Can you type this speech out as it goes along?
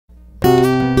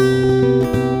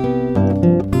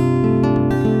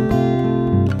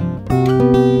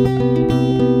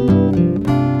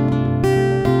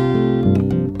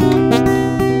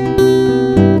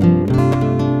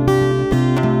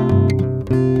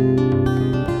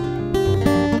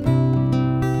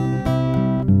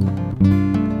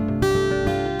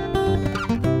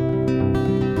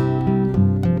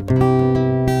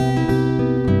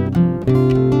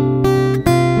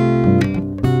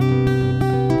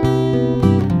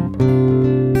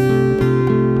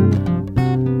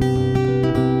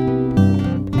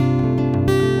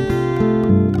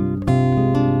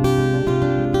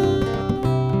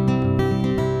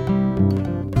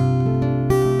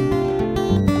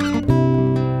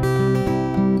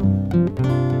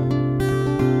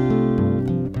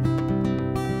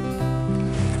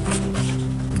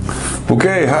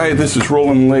Okay, hi, this is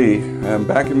Roland Lee. I'm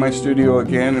back in my studio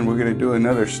again, and we're going to do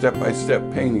another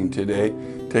step-by-step painting today,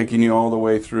 taking you all the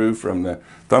way through from the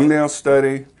thumbnail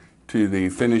study to the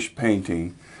finished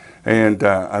painting. And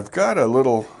I've got a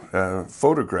little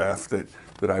photograph that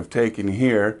I've taken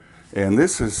here, and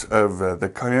this is of the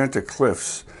Kayenta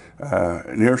Cliffs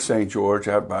near St. George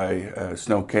out by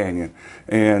Snow Canyon.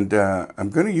 And I'm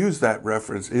going to use that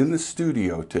reference in the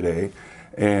studio today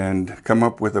and come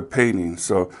up with a painting.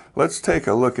 So let's take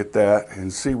a look at that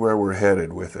and see where we're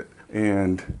headed with it.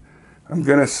 And I'm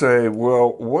going to say,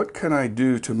 well, what can I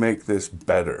do to make this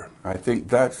better? I think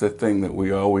that's the thing that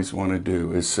we always want to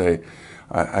do, is say,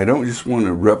 I don't just want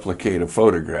to replicate a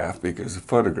photograph, because the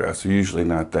photographs are usually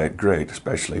not that great,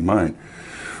 especially mine.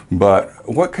 But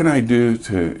what can I do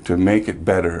to make it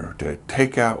better, to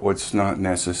take out what's not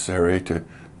necessary, to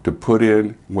put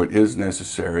in what is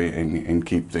necessary and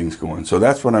keep things going. So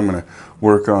that's what I'm going to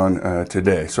work on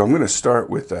today. So I'm going to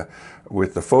start with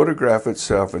the photograph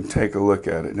itself and take a look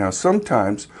at it. Now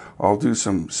sometimes I'll do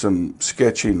some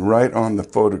sketching right on the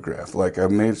photograph. Like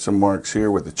I've made some marks here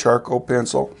with a charcoal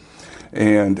pencil,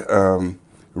 and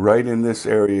right in this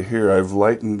area here I've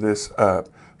lightened this up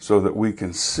so that we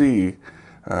can see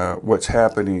what's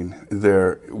happening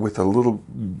there with a little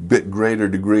bit greater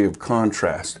degree of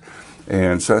contrast.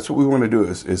 And so that's what we want to do,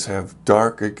 is have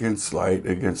dark against light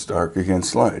against dark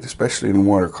against light, especially in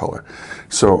watercolor.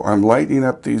 So I'm lightening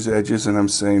up these edges, and I'm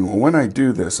saying, well, when I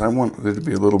do this, I want there to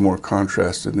be a little more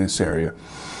contrast in this area.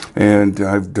 And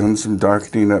I've done some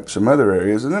darkening up some other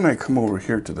areas, and then I come over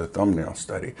here to the thumbnail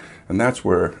study, and that's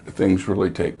where things really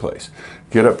take place.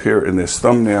 Get up here in this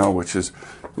thumbnail, which is,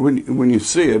 when you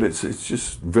see it, it's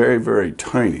just very, very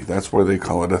tiny. That's why they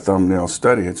call it a thumbnail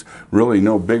study. It's really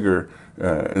no bigger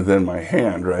than my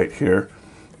hand right here.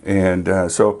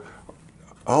 And so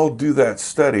I'll do that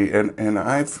study, and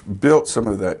I've built some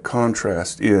of that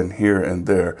contrast in here and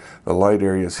there. The light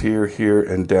areas here, here,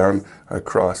 and down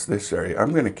across this area.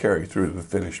 I'm going to carry through the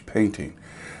finished painting.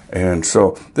 And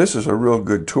so this is a real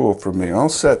good tool for me. I'll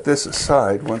set this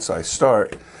aside once I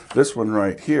start, this one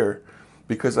right here,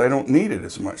 because I don't need it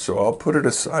as much. So I'll put it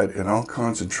aside and I'll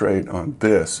concentrate on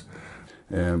this.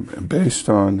 And based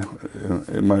on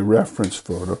in my reference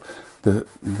photo,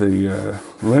 the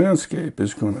landscape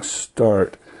is going to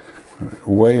start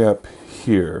way up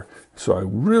here. So I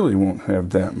really won't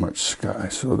have that much sky.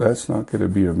 So that's not going to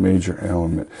be a major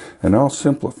element. And I'll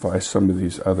simplify some of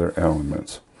these other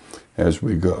elements as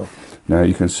we go. Now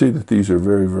you can see that these are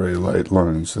very, very light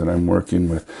lines that I'm working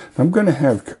with. I'm going to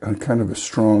have a kind of a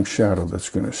strong shadow that's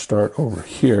going to start over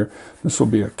here. This will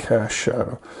be a cast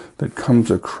shadow that comes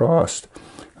across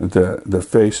the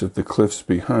face of the cliffs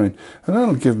behind, and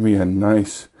that'll give me a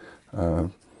nice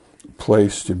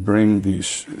place to bring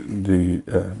this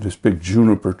big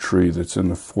juniper tree that's in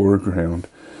the foreground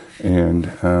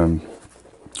and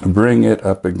bring it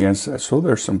up against that, so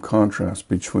there's some contrast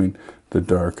between the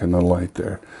dark and the light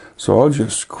there. So I'll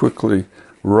just quickly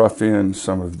rough in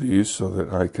some of these so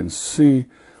that I can see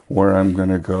where I'm going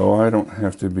to go. I don't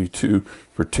have to be too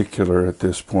particular at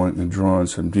this point in drawing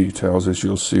some details, as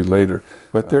you'll see later.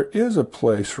 But there is a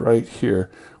place right here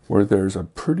where there's a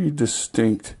pretty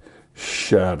distinct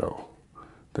shadow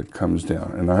that comes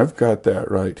down. And I've got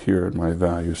that right here in my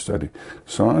value study.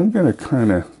 So I'm going to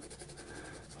kind of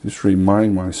just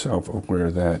remind myself of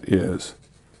where that is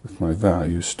with my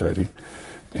value study.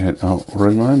 And I'll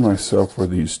remind myself where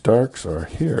these darks are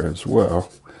here as well,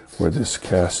 where this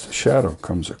cast shadow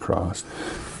comes across.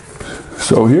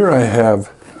 So here I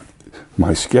have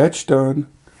my sketch done,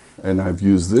 and I've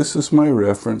used this as my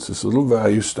reference, this little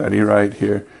value study right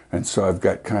here, and so I've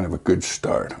got kind of a good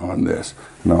start on this.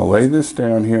 And I'll lay this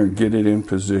down here and get it in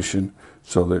position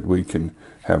so that we can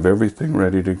have everything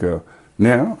ready to go.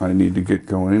 Now I need to get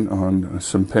going on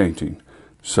some painting.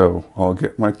 So I'll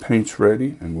get my paints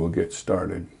ready and we'll get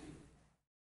started.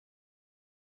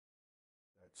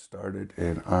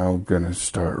 And I'm going to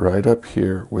start right up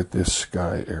here with this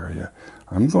sky area.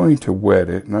 I'm going to wet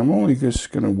it, and I'm only just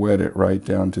going to wet it right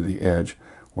down to the edge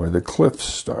where the cliffs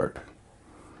start.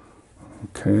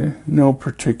 Okay, no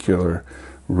particular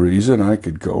reason. I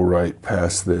could go right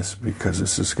past this because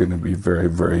this is going to be very,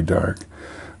 very dark.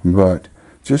 But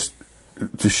just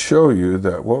to show you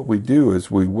that what we do is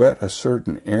we wet a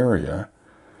certain area,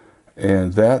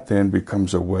 and that then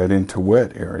becomes a wet into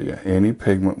wet area. Any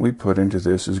pigment we put into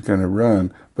this is going to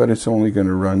run, but it's only going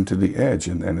to run to the edge,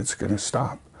 and then it's going to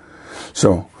stop.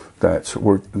 So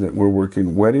we're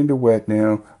working wet into wet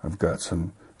now. I've got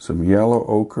some yellow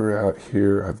ochre out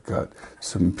here. I've got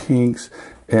some pinks,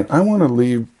 and I want to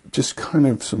leave just kind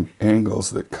of some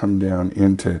angles that come down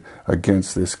into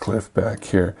against this cliff back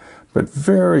here. but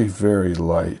very, very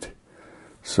light.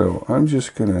 So I'm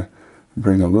just going to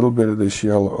bring a little bit of this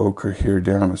yellow ochre here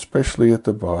down, especially at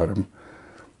the bottom,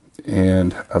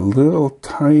 and a little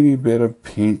tiny bit of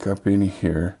pink up in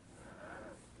here,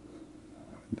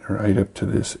 right up to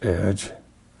this edge,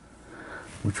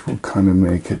 which will kind of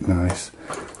make it nice.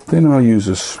 Then I'll use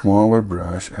a smaller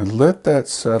brush and let that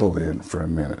settle in for a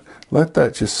minute. Let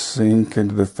that just sink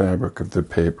into the fabric of the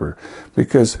paper,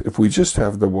 because if we just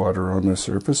have the water on the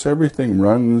surface, everything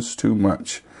runs too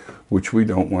much, which we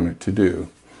don't want it to do.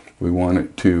 We want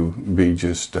it to be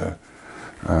just, we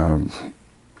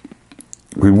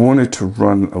want it to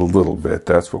run a little bit.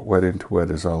 That's what Wet into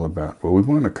Wet is all about. But we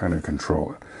want to kind of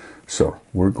control it. So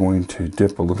we're going to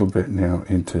dip a little bit now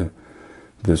into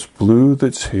this blue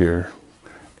that's here.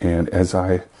 And as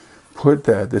I put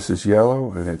that, this is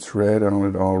yellow and it's red on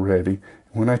it already.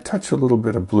 When I touch a little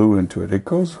bit of blue into it, it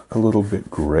goes a little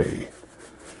bit gray.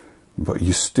 But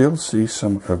you still see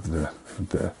some of the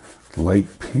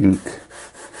light pink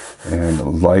and the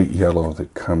light yellow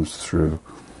that comes through.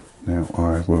 Now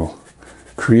I will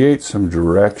create some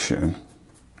direction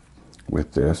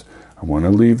with this. I want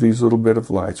to leave these little bit of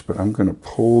lights, but I'm going to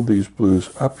pull these blues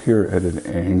up here at an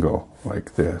angle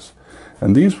like this.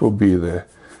 And these will be the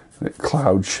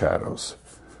cloud shadows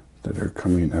that are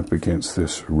coming up against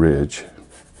this ridge.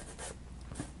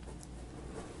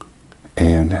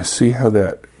 And see how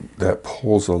that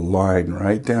pulls a line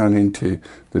right down into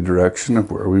the direction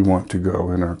of where we want to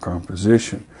go in our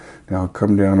composition. Now I'll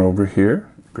come down over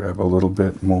here, grab a little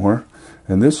bit more,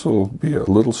 and this will be a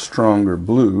little stronger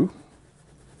blue.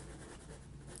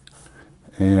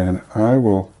 And I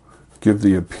will give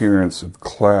the appearance of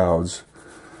clouds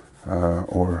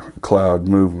or cloud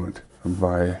movement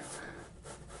by,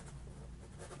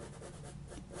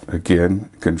 again,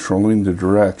 controlling the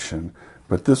direction.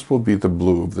 But this will be the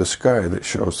blue of the sky that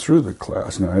shows through the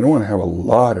clouds. Now, I don't want to have a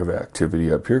lot of activity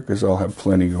up here because I'll have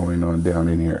plenty going on down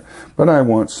in here. But I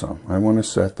want some. I want to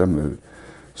set the mood.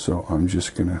 So I'm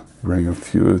just going to bring a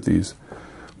few of these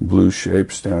blue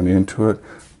shapes down into it.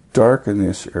 Darken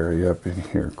this area up in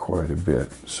here quite a bit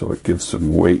so it gives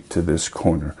some weight to this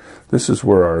corner. This is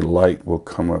where our light will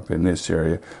come up in this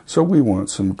area. So we want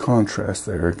some contrast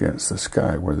there against the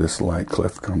sky where this light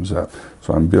cliff comes up.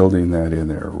 So I'm building that in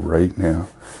there right now,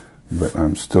 but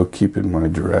I'm still keeping my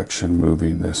direction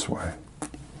moving this way.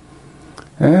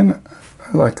 And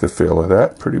I like the feel of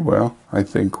that pretty well. I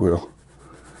think we'll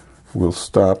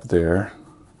stop there.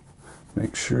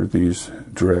 Make sure these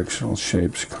directional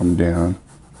shapes come down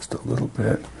just a little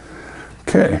bit.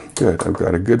 Okay, good. I've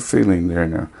got a good feeling there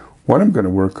now. What I'm going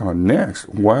to work on next,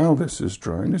 while this is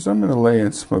drying, is I'm going to lay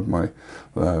in some of my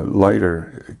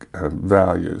lighter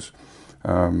values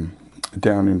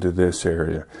down into this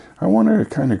area. I want to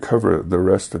kind of cover the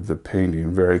rest of the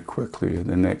painting very quickly in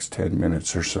the next 10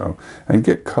 minutes or so and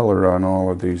get color on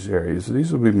all of these areas.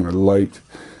 These will be my light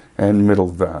and middle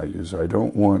values. I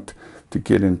don't want to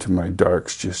get into my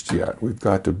darks just yet. We've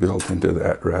got to build into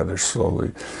that rather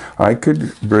slowly. I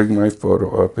could bring my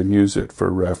photo up and use it for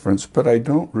reference, but I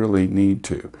don't really need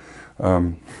to.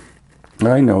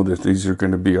 I know that these are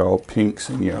going to be all pinks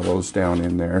and yellows down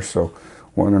in there, so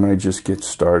why don't I just get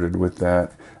started with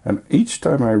that? And each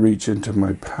time I reach into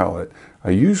my palette,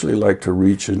 I usually like to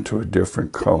reach into a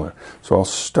different color. So I'll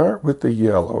start with the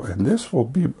yellow, and this will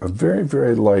be a very,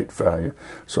 very light value.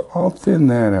 So I'll thin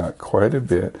that out quite a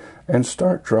bit and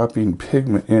start dropping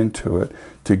pigment into it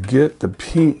to get the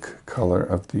pink color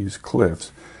of these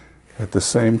cliffs. At the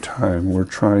same time, we're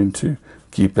trying to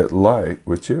keep it light,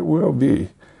 which it will be.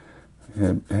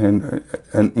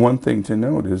 And one thing to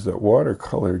note is that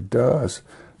watercolor does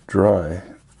dry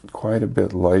quite a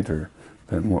bit lighter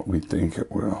than what we think it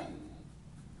will.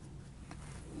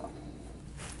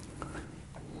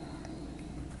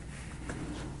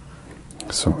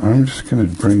 So I'm just going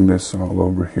to bring this all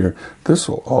over here. This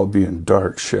will all be in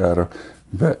dark shadow,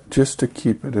 but just to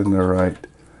keep it in the right,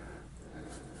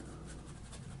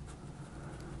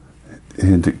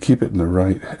 and to keep it in the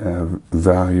right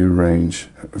value range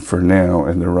for now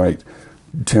and the right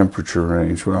temperature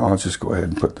range. Well, I'll just go ahead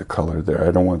and put the color there.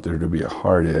 I don't want there to be a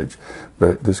hard edge,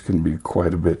 but this can be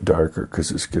quite a bit darker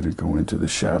because it's going to go into the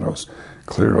shadows,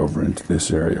 clear over into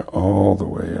this area all the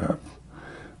way up.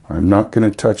 I'm not going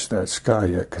to touch that sky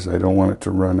yet because I don't want it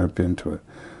to run up into it,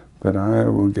 but I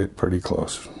will get pretty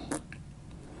close.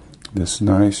 This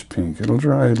nice pink. It'll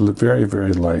dry very,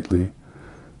 very lightly,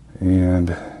 and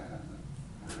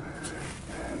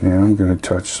now I'm going to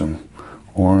touch some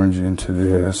orange into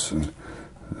this,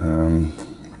 and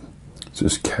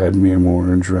just cadmium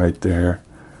orange right there,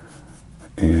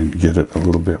 and get it a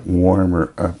little bit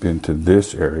warmer up into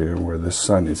this area where the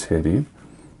sun is hitting.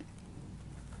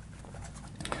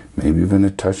 maybe even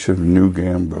a touch of New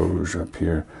Gamboge up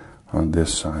here on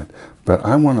this side. But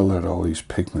I want to let all these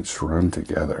pigments run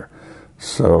together.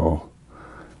 So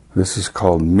this is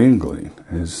called mingling,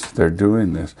 as they're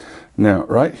doing this. Now,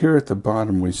 right here at the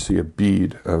bottom, we see a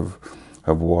bead of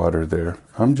water there.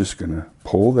 I'm just going to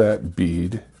pull that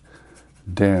bead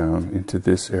down into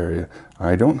this area.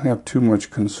 I don't have too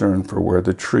much concern for where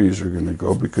the trees are going to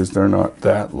go because they're not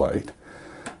that light.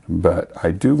 But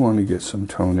I do want to get some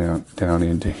tone out down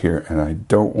into here, and I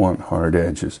don't want hard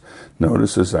edges.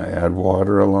 Notice as I add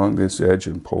water along this edge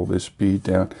and pull this bead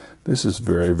down, this is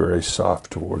very, very soft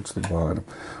towards the bottom.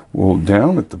 Well,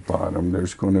 down at the bottom,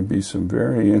 there's going to be some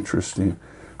very interesting,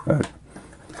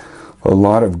 a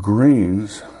lot of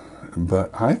greens, but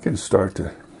I can start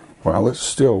to, while it's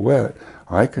still wet,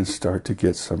 I can start to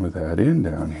get some of that in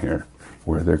down here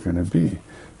where they're going to be.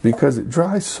 Because it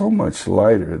dries so much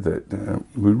lighter that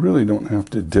we really don't have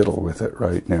to diddle with it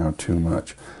right now too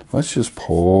much. Let's just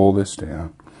pull this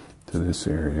down to this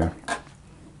area.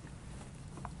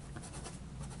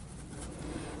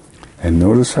 And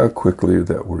notice how quickly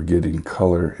that we're getting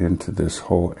color into this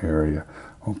whole area.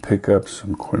 I'll pick up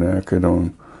some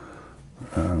quinacridone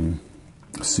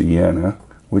sienna,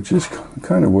 which is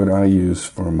kind of what I use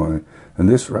for my, and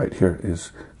this right here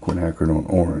is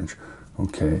quinacridone orange.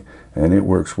 Okay, and it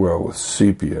works well with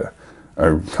sepia,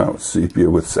 or not sepia,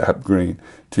 with sap green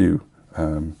to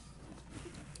kind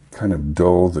of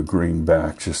dull the green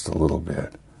back just a little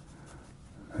bit.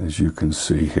 As you can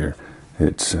see here,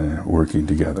 it's working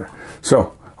together.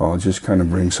 So I'll just kind of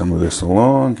bring some of this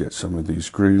along, get some of these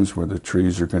greens where the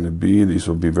trees are going to be. These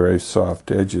will be very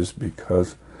soft edges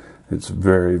because it's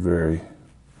very, very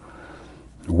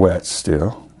wet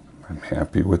still. I'm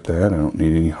happy with that. I don't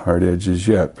need any hard edges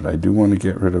yet, but I do want to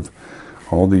get rid of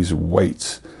all these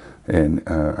whites. And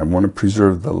I want to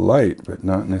preserve the light, but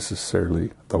not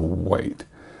necessarily the white.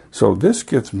 So this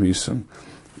gives me some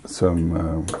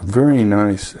very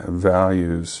nice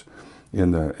values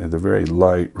in the very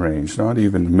light range, not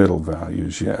even middle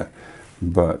values yet,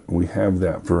 but we have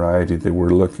that variety that we're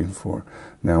looking for.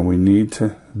 Now we need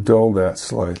to dull that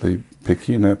slightly,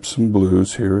 picking up some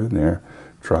blues here and there,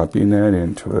 dropping that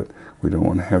into it. We don't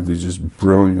want to have these just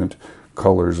brilliant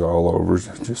colors all over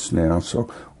just now, so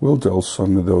we'll dull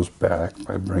some of those back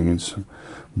by bringing some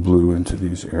blue into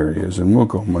these areas, and we'll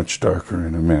go much darker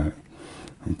in a minute.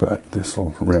 But this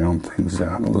will round things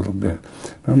out a little bit.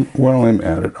 While I'm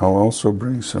at it, I'll also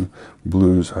bring some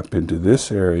blues up into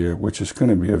this area, which is going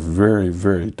to be a very,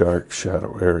 very dark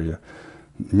shadow area,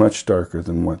 much darker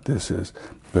than what this is.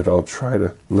 But I'll try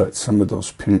to let some of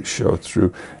those pinks show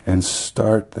through and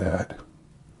start that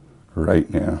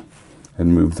right now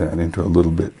and move that into a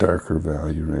little bit darker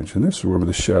value range. And this is where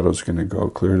the shadow's going to go,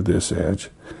 clear to this edge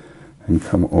and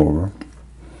come over.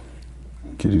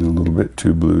 Getting a little bit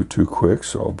too blue too quick,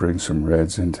 so I'll bring some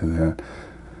reds into that.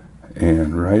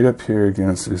 And right up here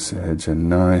against this edge, a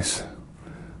nice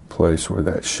place where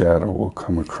that shadow will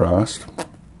come across.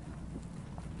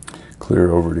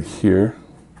 Clear over to here.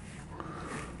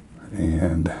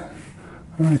 And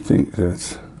I think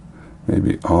that's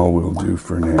maybe all we'll do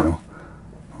for now.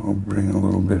 I'll bring a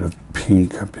little bit of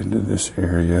pink up into this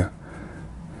area.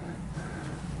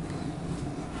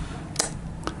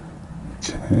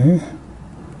 Okay.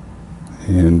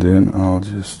 And then I'll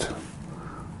just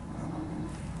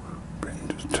bring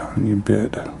just a tiny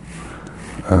bit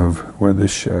of where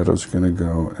this shadow's going to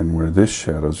go and where this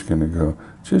shadow's going to go,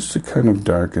 just to kind of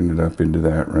darken it up into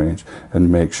that range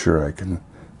and make sure I can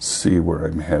see where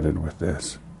I'm headed with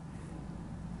this.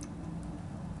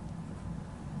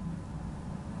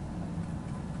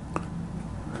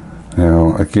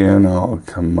 Now again, I'll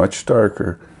come much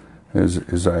darker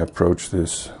as I approach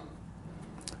this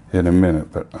in a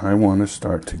minute, but I want to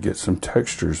start to get some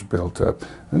textures built up,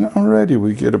 and already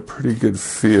we get a pretty good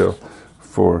feel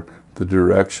for the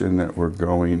direction that we're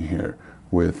going here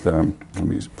with, let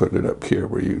me put it up here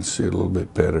where you can see it a little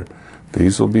bit better.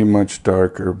 These will be much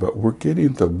darker, but we're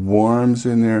getting the warms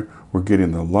in there, we're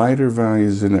getting the lighter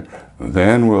values in there,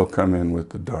 then we'll come in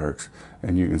with the darks,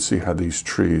 and you can see how these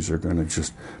trees are going to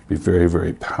just be very,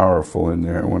 very powerful in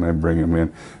there when I bring them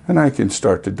in. And I can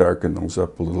start to darken those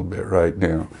up a little bit right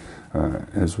now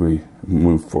as we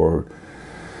move forward.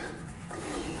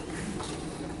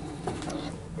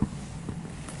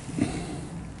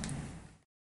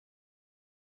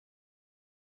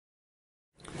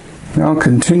 Now I'll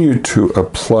continue to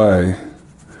apply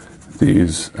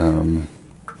these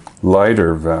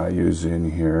lighter values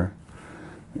in here,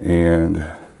 and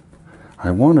I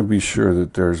want to be sure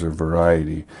that there's a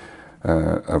variety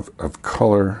of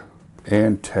color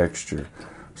and texture.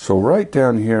 So right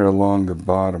down here along the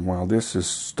bottom, while this is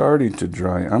starting to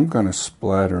dry, I'm going to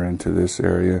splatter into this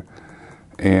area.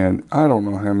 And I don't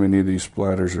know how many of these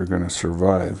splatters are going to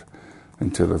survive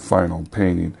into the final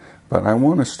painting. But I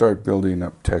want to start building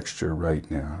up texture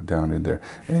right now down in there.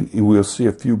 And we'll see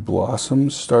a few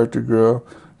blossoms start to grow.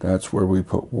 That's where we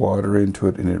put water into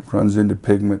it, and it runs into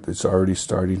pigment that's already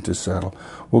starting to settle.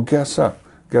 Well, guess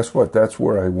what? That's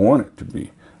where I want it to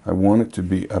be. I want it to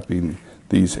be up in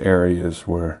these areas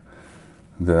where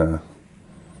there'll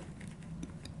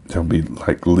be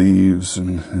like leaves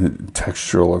and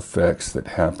textural effects that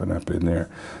happen up in there.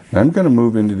 Now I'm going to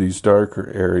move into these darker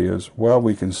areas while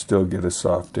we can still get a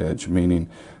soft edge, meaning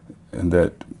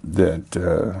that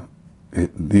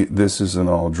this isn't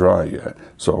all dry yet.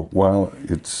 So while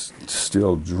it's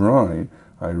still drying,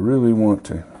 I really want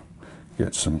to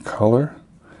get some color,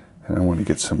 and I want to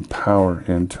get some power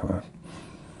into it.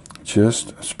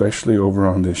 Just especially over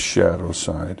on this shadow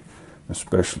side,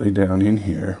 especially down in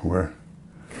here where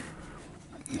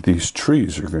these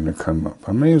trees are going to come up.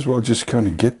 I may as well just kind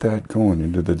of get that going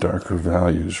into the darker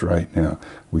values right now.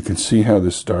 We can see how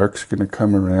this dark's going to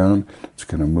come around. It's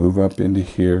going to move up into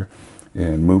here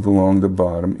and move along the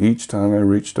bottom. Each time I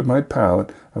reach to my palette,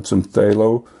 I have some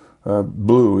phthalo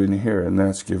blue in here, and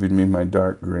that's giving me my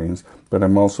dark greens. But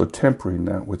I'm also tempering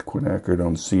that with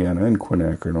quinacridone sienna and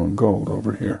quinacridone gold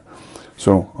over here.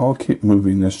 So I'll keep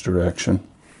moving this direction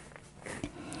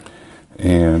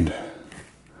and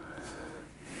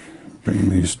bring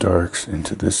these darks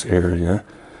into this area.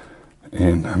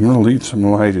 And I'm going to leave some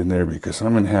light in there because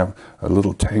I'm going to have a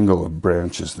little tangle of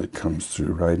branches that comes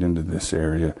through right into this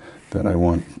area that I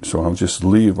want. So I'll just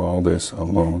leave all this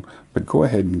alone, but go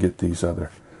ahead and get these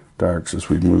other darks as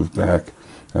we move back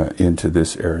into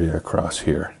this area across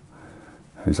here,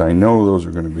 as I know those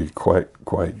are going to be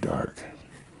quite dark.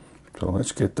 So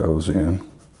let's get those in.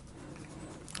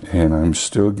 And I'm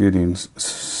still getting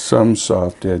some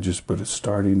soft edges, but it's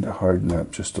starting to harden up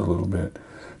just a little bit.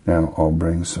 Now I'll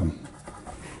bring some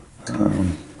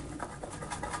of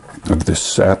this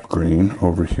sap green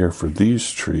over here for these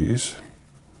trees,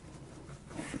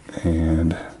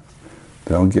 and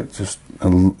they'll get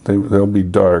they'll be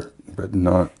dark, but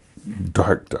not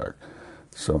dark.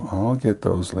 So I'll get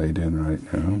those laid in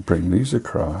right now. Bring these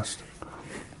across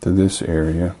to this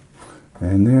area,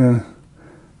 and then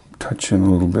touch in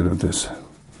a little bit of this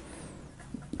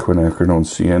quinacridone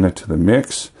sienna to the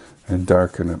mix and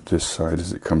darken up this side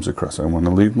as it comes across. I want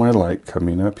to leave my light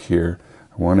coming up here.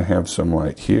 I want to have some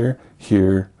light here,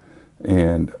 here,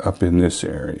 and up in this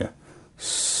area.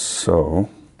 So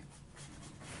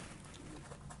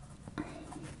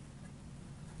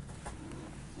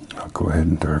I'll go ahead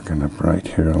and darken up right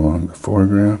here along the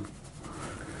foreground.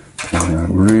 And I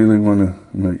really want to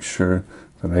make sure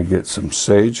that I get some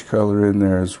sage color in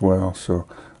there as well. So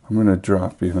I'm going to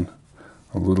drop in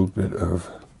a little bit of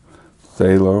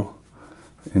phthalo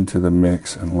into the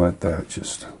mix and let that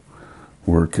just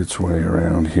work its way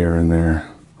around here and there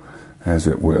as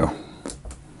it will.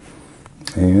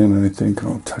 And I think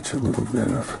I'll touch a little bit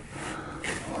of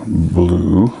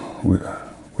blue,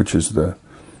 which is the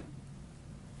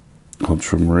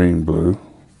ultramarine blue,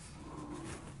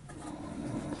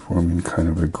 forming kind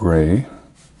of a gray.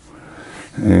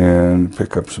 And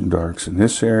pick up some darks in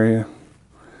this area,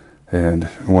 and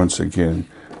once again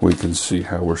we can see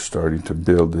how we're starting to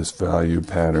build this value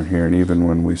pattern here. And even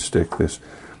when we stick this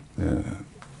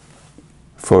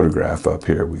photograph up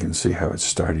here, we can see how it's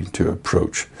starting to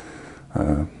approach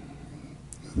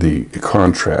the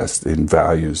contrast in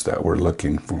values that we're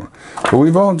looking for. But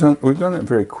we've done it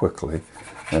very quickly,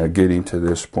 getting to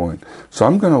this point. So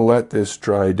I'm going to let this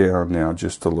dry down now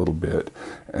just a little bit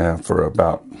for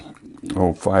about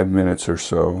 5 minutes or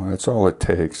so. That's all it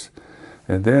takes.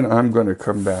 And then I'm going to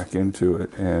come back into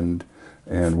it and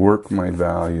work my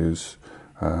values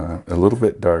a little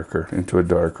bit darker, into a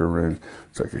darker room.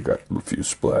 It's like I got a few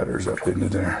splatters up into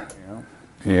there.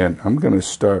 And I'm going to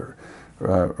start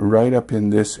right up in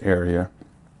this area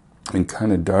and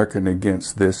kind of darken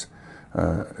against this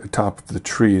top of the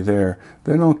tree there.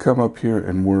 Then I'll come up here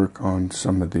and work on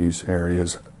some of these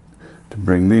areas to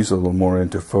bring these a little more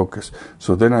into focus.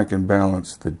 So then I can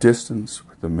balance the distance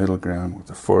with the middle ground, with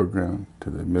the foreground to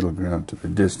the middle ground to the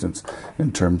distance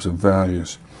in terms of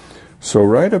values. So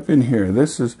right up in here,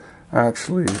 this is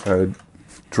actually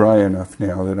dry enough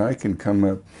now that I can come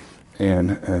up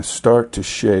and start to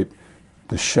shape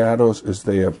the shadows as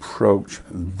they approach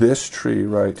this tree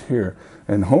right here.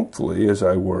 And hopefully as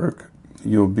I work,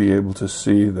 you'll be able to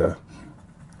see the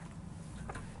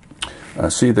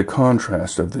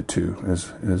contrast of the two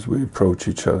as we approach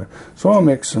each other. So I'll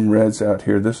make some reds out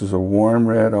here. This is a warm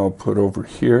red I'll put over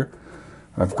here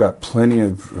I've got plenty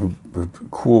of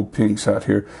cool pinks out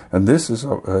here, and this is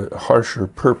a harsher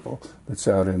purple that's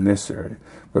out in this area.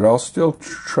 But I'll still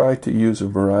try to use a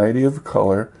variety of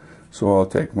color. So I'll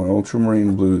take my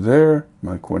ultramarine blue there,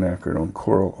 my quinacridone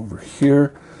coral over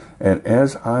here, and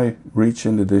as I reach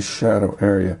into this shadow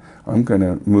area, I'm going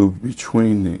to move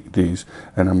between these,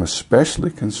 and I'm especially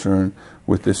concerned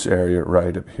with this area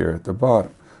right up here at the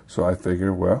bottom. So I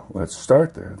figure, well, let's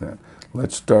start there then.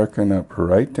 Let's darken up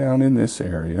right down in this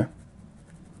area,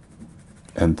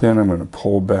 and then I'm going to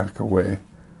pull back away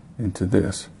into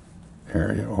this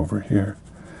area over here.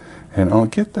 And I'll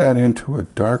get that into a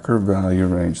darker value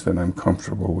range that I'm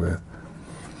comfortable with.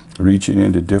 Reaching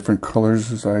into different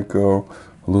colors as I go,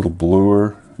 a little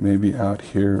bluer maybe out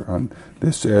here on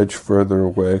this edge further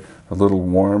away, a little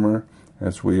warmer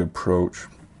as we approach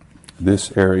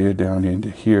this area down into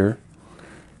here.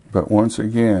 But once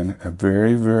again, a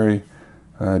very, very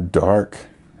dark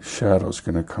shadow is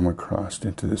going to come across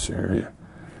into this area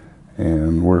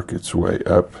and work its way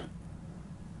up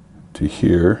to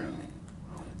here.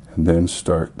 And then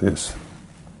start this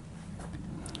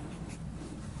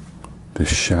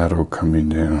shadow coming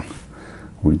down.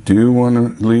 We do want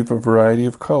to leave a variety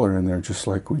of color in there, just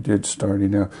like we did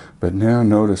starting out. But now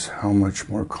notice how much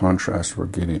more contrast we're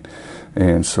getting.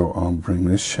 And so I'll bring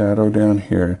this shadow down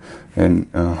here, and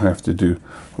I'll have to do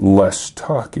less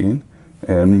talking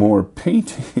and more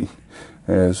painting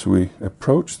as we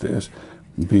approach this,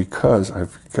 because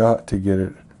I've got to get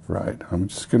it right. I'm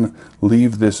just going to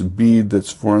leave this bead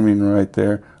that's forming right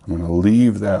there. I'm going to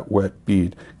leave that wet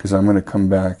bead because I'm going to come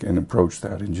back and approach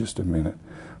that in just a minute.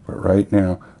 But right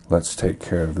now, let's take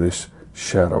care of this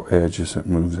shadow edge as it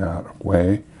moves out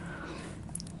away.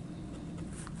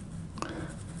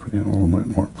 Put in a little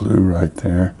bit more blue right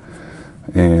there.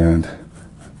 And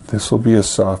this will be a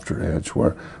softer edge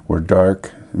where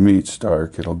dark meets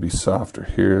dark. It'll be softer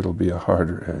here. It'll be a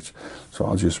harder edge. So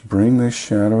I'll just bring this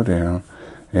shadow down.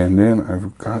 And then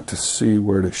I've got to see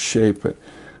where to shape it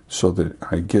so that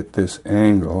I get this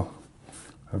angle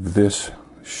of this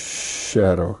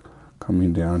shadow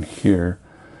coming down here.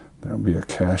 There'll be a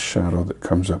cast shadow that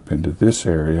comes up into this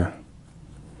area,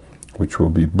 which will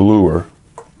be bluer.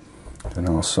 And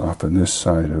I'll soften this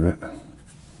side of it.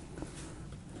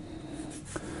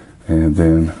 And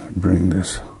then bring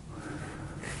this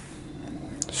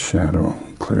shadow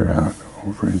clear out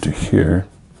over into here.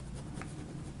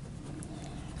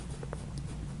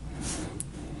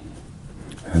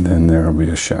 And then there will be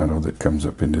a shadow that comes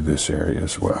up into this area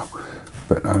as well.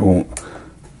 But I won't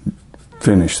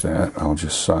finish that. I'll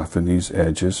just soften these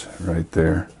edges right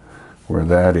there where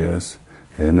that is.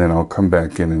 And then I'll come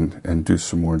back in and do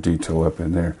some more detail up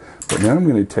in there. But now I'm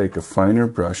going to take a finer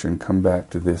brush and come back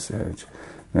to this edge.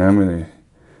 Now I'm going to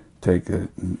take a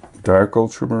dark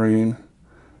ultramarine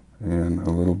and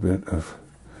a little bit of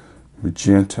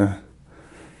magenta.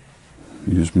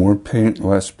 Use more paint,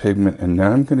 less pigment, and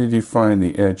now I'm going to define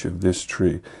the edge of this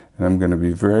tree. And I'm going to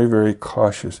be very, very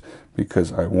cautious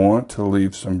because I want to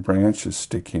leave some branches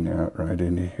sticking out right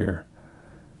into here.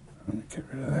 Let me get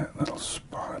rid of that little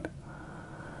spot.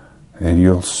 And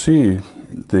you'll see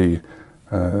the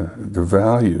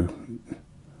value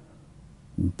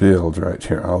build right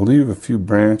here. I'll leave a few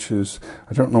branches.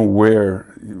 I don't know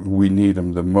where we need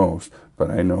them the most, but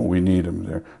I know we need them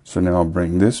there. So now I'll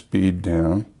bring this bead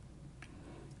down.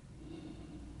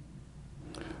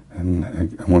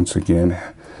 And once again,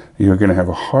 you're going to have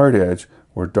a hard edge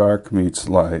where dark meets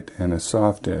light and a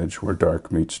soft edge where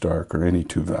dark meets dark, or any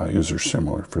two values are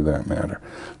similar for that matter.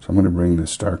 So I'm going to bring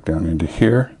this dark down into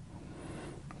here.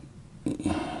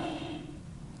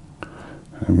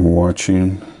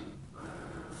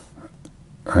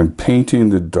 I'm painting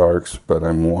the darks, but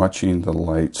I'm watching the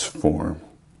lights form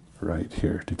right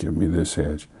here to give me this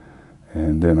edge.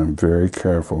 And then I'm very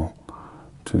careful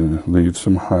to leave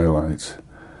some highlights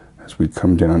as we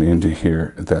come down into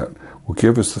here that will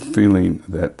give us the feeling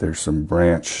that there's some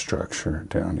branch structure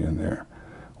down in there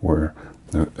where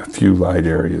a few light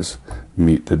areas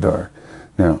meet the dark.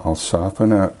 Now I'll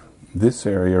soften up this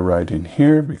area right in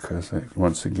here because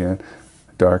once again,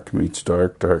 dark meets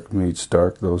dark, dark meets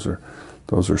dark. Those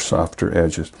are softer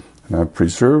edges. And I've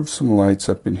preserved some lights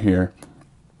up in here,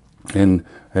 and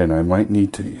I might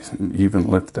need to even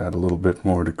lift that a little bit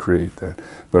more to create that.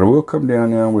 But we'll come down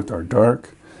now with our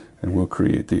dark, and we'll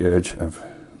create the edge of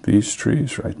these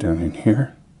trees right down in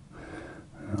here.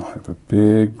 And I'll have a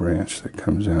big branch that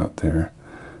comes out there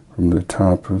from the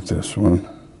top of this one.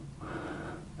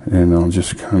 And I'll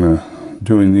just kind of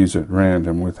doing these at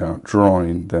random without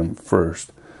drawing them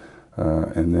first.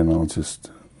 And then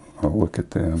I'll look at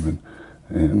them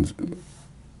and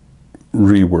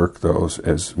rework those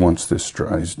as once this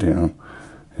dries down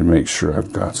and make sure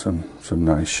I've got some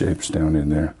nice shapes down in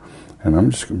there. And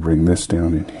I'm just going to bring this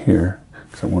down in here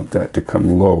because I want that to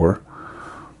come lower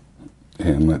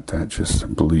and let that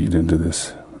just bleed into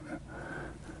this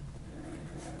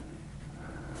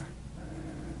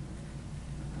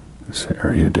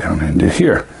area down into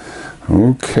here.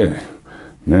 Okay,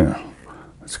 now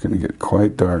it's going to get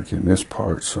quite dark in this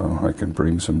part, so I can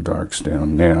bring some darks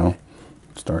down now.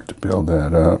 Start to build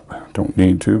that up. Don't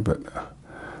need to, but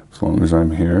as long as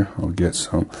I'm here, I'll get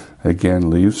some. Again,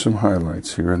 leave some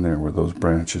highlights here and there where those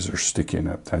branches are sticking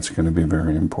up. That's going to be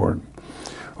very important.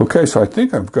 Okay, so I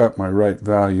think I've got my right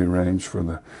value range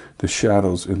for the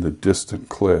shadows in the distant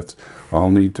cliffs.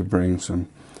 I'll need to bring some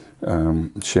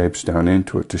shapes down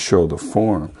into it to show the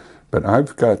form. But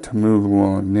I've got to move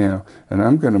along now, and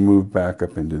I'm going to move back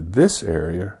up into this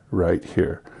area right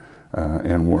here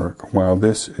and work while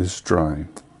this is drying.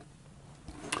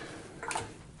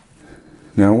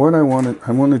 Now what I want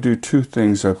to do two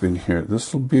things up in here.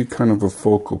 This will be kind of a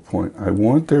focal point. I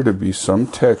want there to be some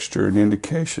texture and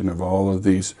indication of all of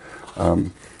these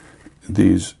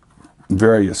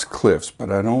various cliffs,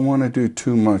 but I don't want to do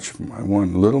too much. I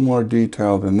want a little more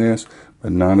detail than this,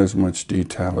 but not as much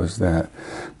detail as that.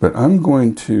 But I'm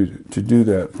going to do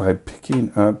that by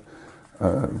picking up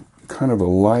kind of a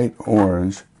light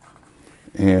orange,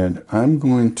 and I'm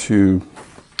going to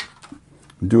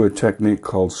do a technique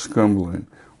called scumbling,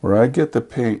 where I get the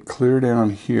paint clear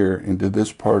down here into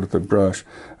this part of the brush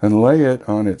and lay it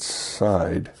on its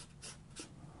side.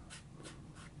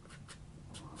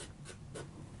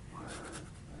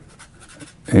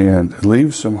 And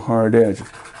leave some hard edges.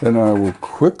 Then I will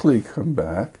quickly come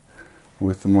back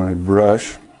with my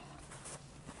brush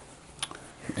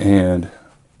and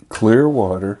clear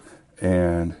water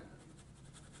and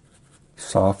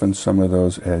soften some of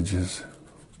those edges.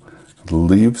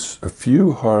 Leaves a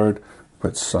few hard,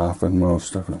 but soften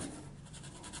most of them.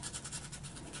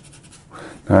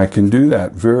 Now I can do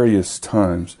that various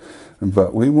times,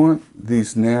 but we want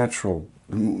these natural.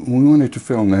 We want it to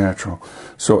feel natural.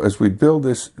 So as we build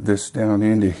this down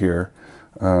into here,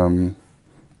 we're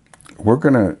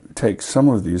going to take some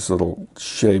of these little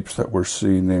shapes that we're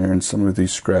seeing there and some of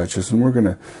these scratches, and we're going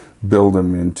to build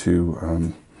them into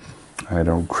I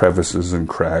don't know, crevices and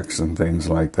cracks and things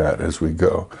like that as we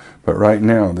go. But right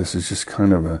now, this is just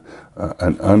kind of an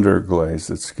underglaze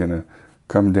that's going to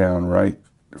come down right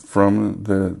from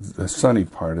the sunny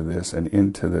part of this and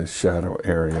into the shadow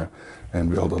area and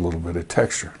build a little bit of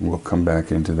texture. We'll come back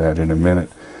into that in a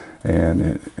minute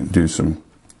and do some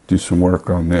work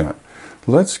on that.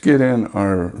 Let's get in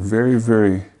our very,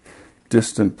 very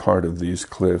distant part of these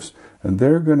cliffs, and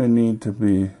they're going to need to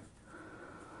be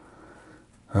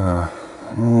a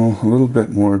little bit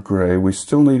more gray. We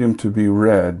still need them to be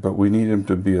red, but we need them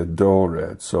to be a dull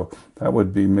red. So that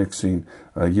would be mixing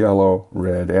yellow,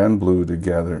 red, and blue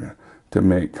together to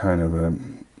make kind of a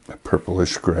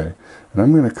purplish gray. And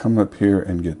I'm going to come up here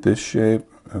and get this shape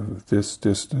of this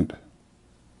distant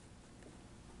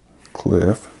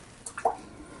cliff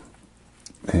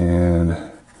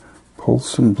and pull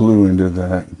some blue into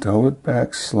that, dull it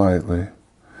back slightly,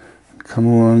 and come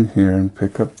along here and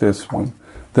pick up this one.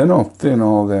 Then I'll thin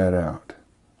all that out.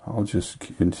 I'll just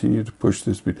continue to push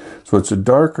this. So it's a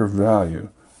darker value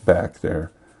back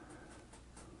there.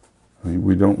 I mean,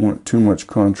 we don't want too much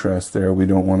contrast there. We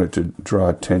don't want it to draw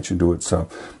attention to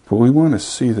itself. But we want to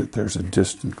see that there's a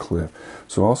distant cliff.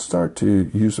 So I'll start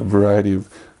to use a variety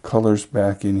of colors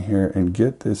back in here and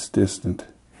get this distant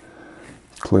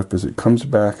cliff as it comes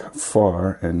back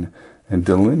far and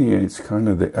delineates kind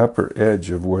of the upper edge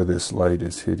of where this light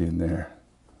is hitting there.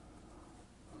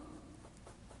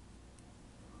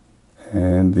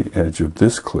 And the edge of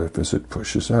this cliff as it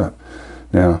pushes up.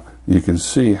 Now you can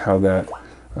see how that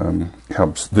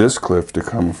helps this cliff to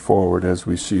come forward as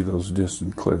we see those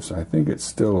distant cliffs. I think it's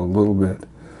still a little bit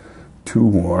too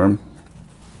warm,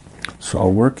 so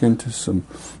I'll work into some,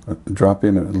 drop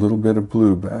in a little bit of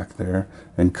blue back there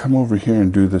and come over here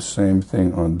and do the same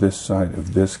thing on this side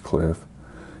of this cliff.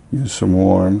 Use some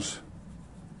warms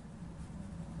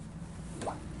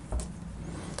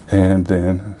and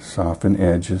then soften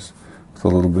edges with a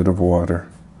little bit of water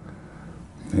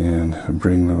and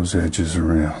bring those edges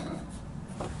around.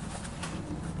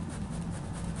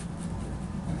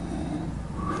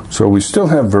 So we still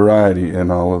have variety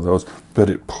in all of those, but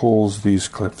it pulls these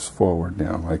cliffs forward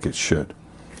now like it should,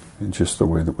 in just the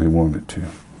way that we want it to.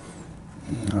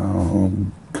 I'll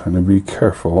kind of be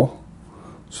careful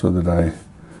so that I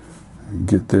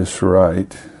get this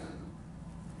right.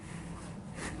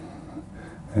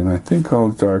 And I think I'll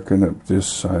darken up this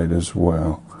side as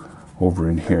well, over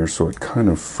in here, so it kind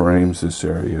of frames this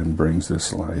area and brings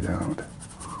this light out.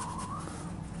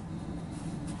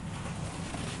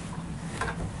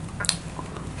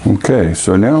 Okay,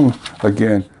 so now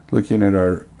again, looking at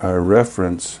our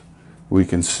reference, we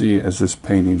can see as this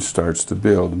painting starts to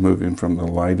build, moving from the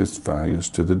lightest values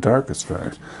to the darkest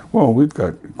values. Well, we've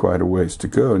got quite a ways to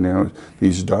go. Now,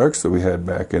 these darks that we had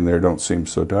back in there don't seem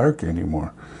so dark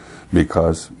anymore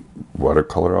because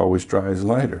watercolor always dries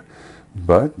lighter.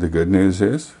 But the good news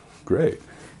is, great,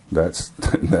 that's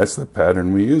the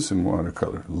pattern we use in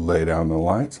watercolor. Lay down the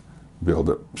lights, build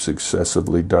up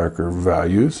successively darker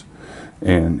values,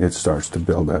 and it starts to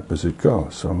build up as it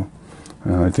goes. So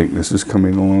I think this is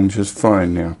coming along just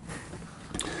fine now.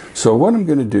 So what I'm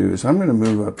going to do is I'm going to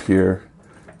move up here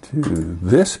to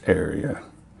this area,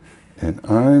 and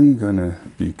I'm going to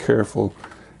be careful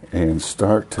and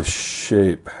start to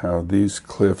shape how these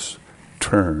cliffs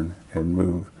turn and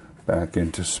move back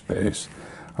into space.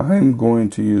 I'm going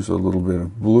to use a little bit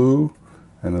of blue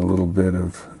and a little bit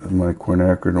of my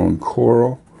quinacridone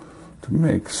coral to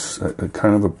make a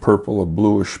kind of a purple, a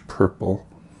bluish purple.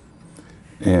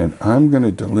 And I'm going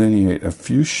to delineate a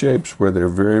few shapes where they're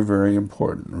very, very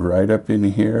important. Right up in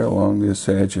here along this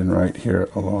edge and right here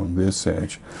along this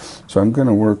edge. So I'm going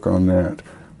to work on that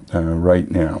right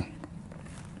now.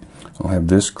 I'll have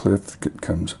this cliff that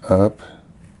comes up.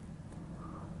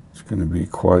 It's going to be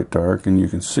quite dark, and you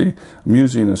can see I'm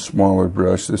using a smaller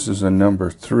brush. This is a number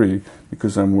 3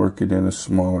 because I'm working in a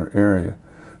smaller area.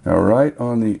 Now right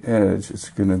on the edge, it's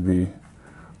going to be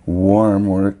warm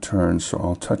where it turns, so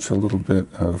I'll touch a little bit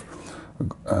of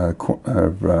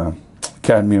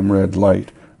cadmium red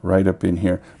light right up in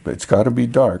here. But it's got to be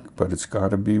dark, but it's got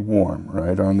to be warm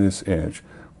right on this edge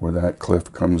where that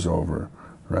cliff comes over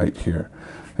right here.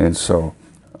 And so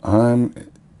I'm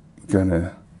going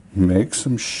to make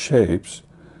some shapes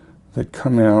that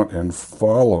come out and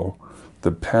follow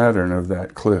the pattern of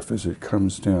that cliff as it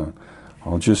comes down.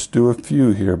 I'll just do a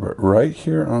few here, but right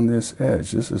here on this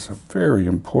edge, this is a very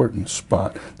important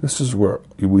spot. This is where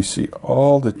we see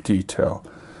all the detail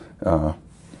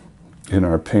in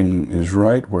our painting, is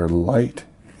right where light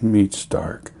meets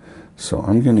dark. So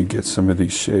I'm going to get some of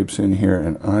these shapes in here,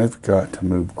 and I've got to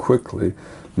move quickly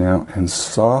now and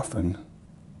soften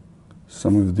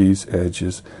some of these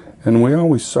edges. And we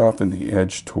always soften the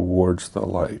edge towards the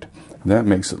light. That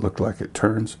makes it look like it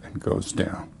turns and goes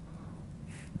down.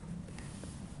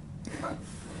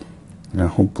 Now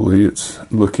hopefully it's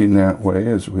looking that way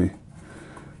as we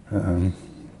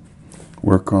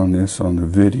work on this on the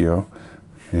video.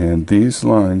 And these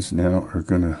lines now are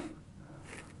going to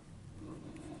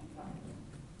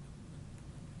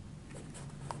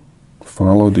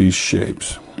follow these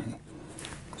shapes.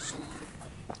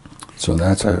 So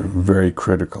that's a very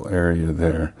critical area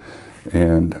there.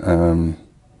 And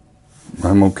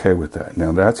I'm okay with that.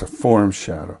 Now that's a form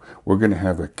shadow. We're going to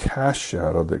have a cast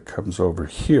shadow that comes over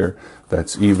here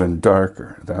that's even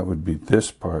darker. That would be this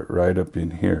part right up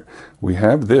in here. We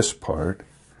have this part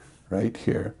right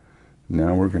here.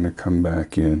 Now we're going to come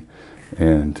back in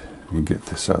and you get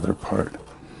this other part,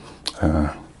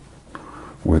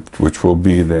 which will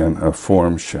be then a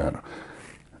form shadow.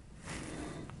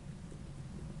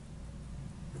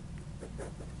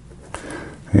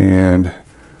 And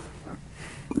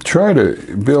try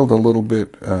to build a little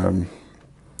bit, a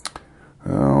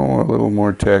little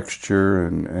more texture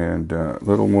and a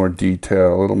little more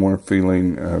detail, a little more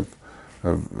feeling of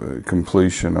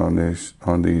completion on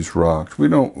these rocks. We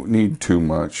don't need too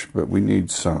much, but we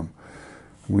need some.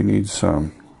 We need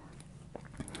some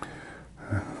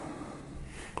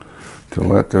to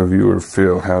let the viewer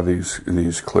feel how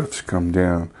these cliffs come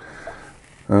down.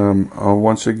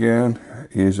 Once again,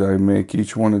 as I make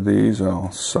each one of these,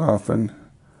 I'll soften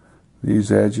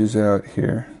these edges out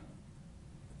here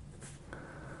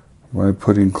by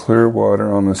putting clear water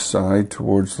on the side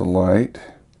towards the light.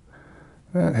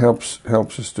 That helps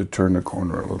us to turn the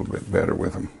corner a little bit better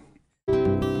with them.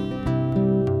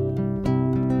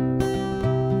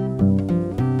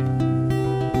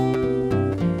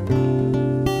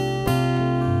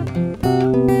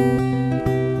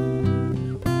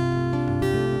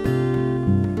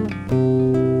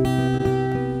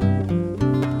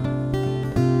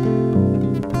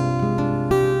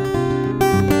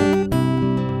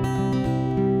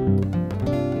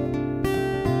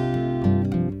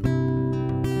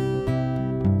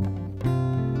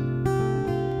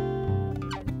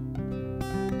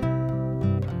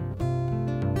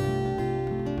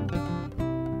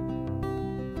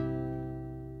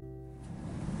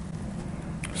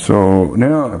 So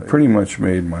now I've pretty much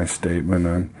made my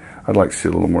statement. I'd like to see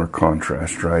a little more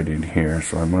contrast right in here,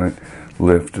 so I might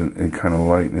lift and kind of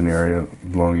lighten an area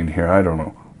along in here. I don't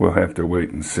know. We'll have to wait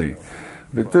and see.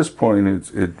 But at this point,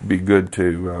 it'd be good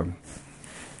to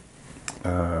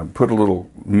put a little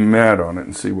mat on it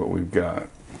and see what we've got.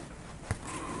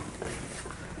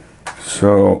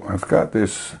 So I've got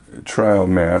this trial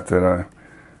mat that I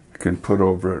can put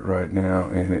over it right now,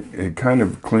 and it kind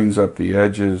of cleans up the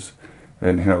edges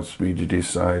and helps me to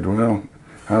decide, well,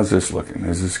 how's this looking?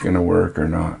 Is this going to work or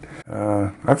not?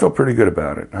 I feel pretty good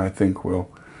about it. I think we'll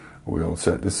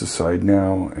set this aside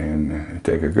now and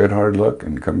take a good hard look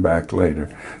and come back later.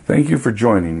 Thank you for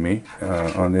joining me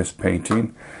on this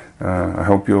painting. I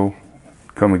hope you'll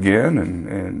come again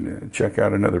and check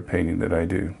out another painting that I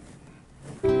do.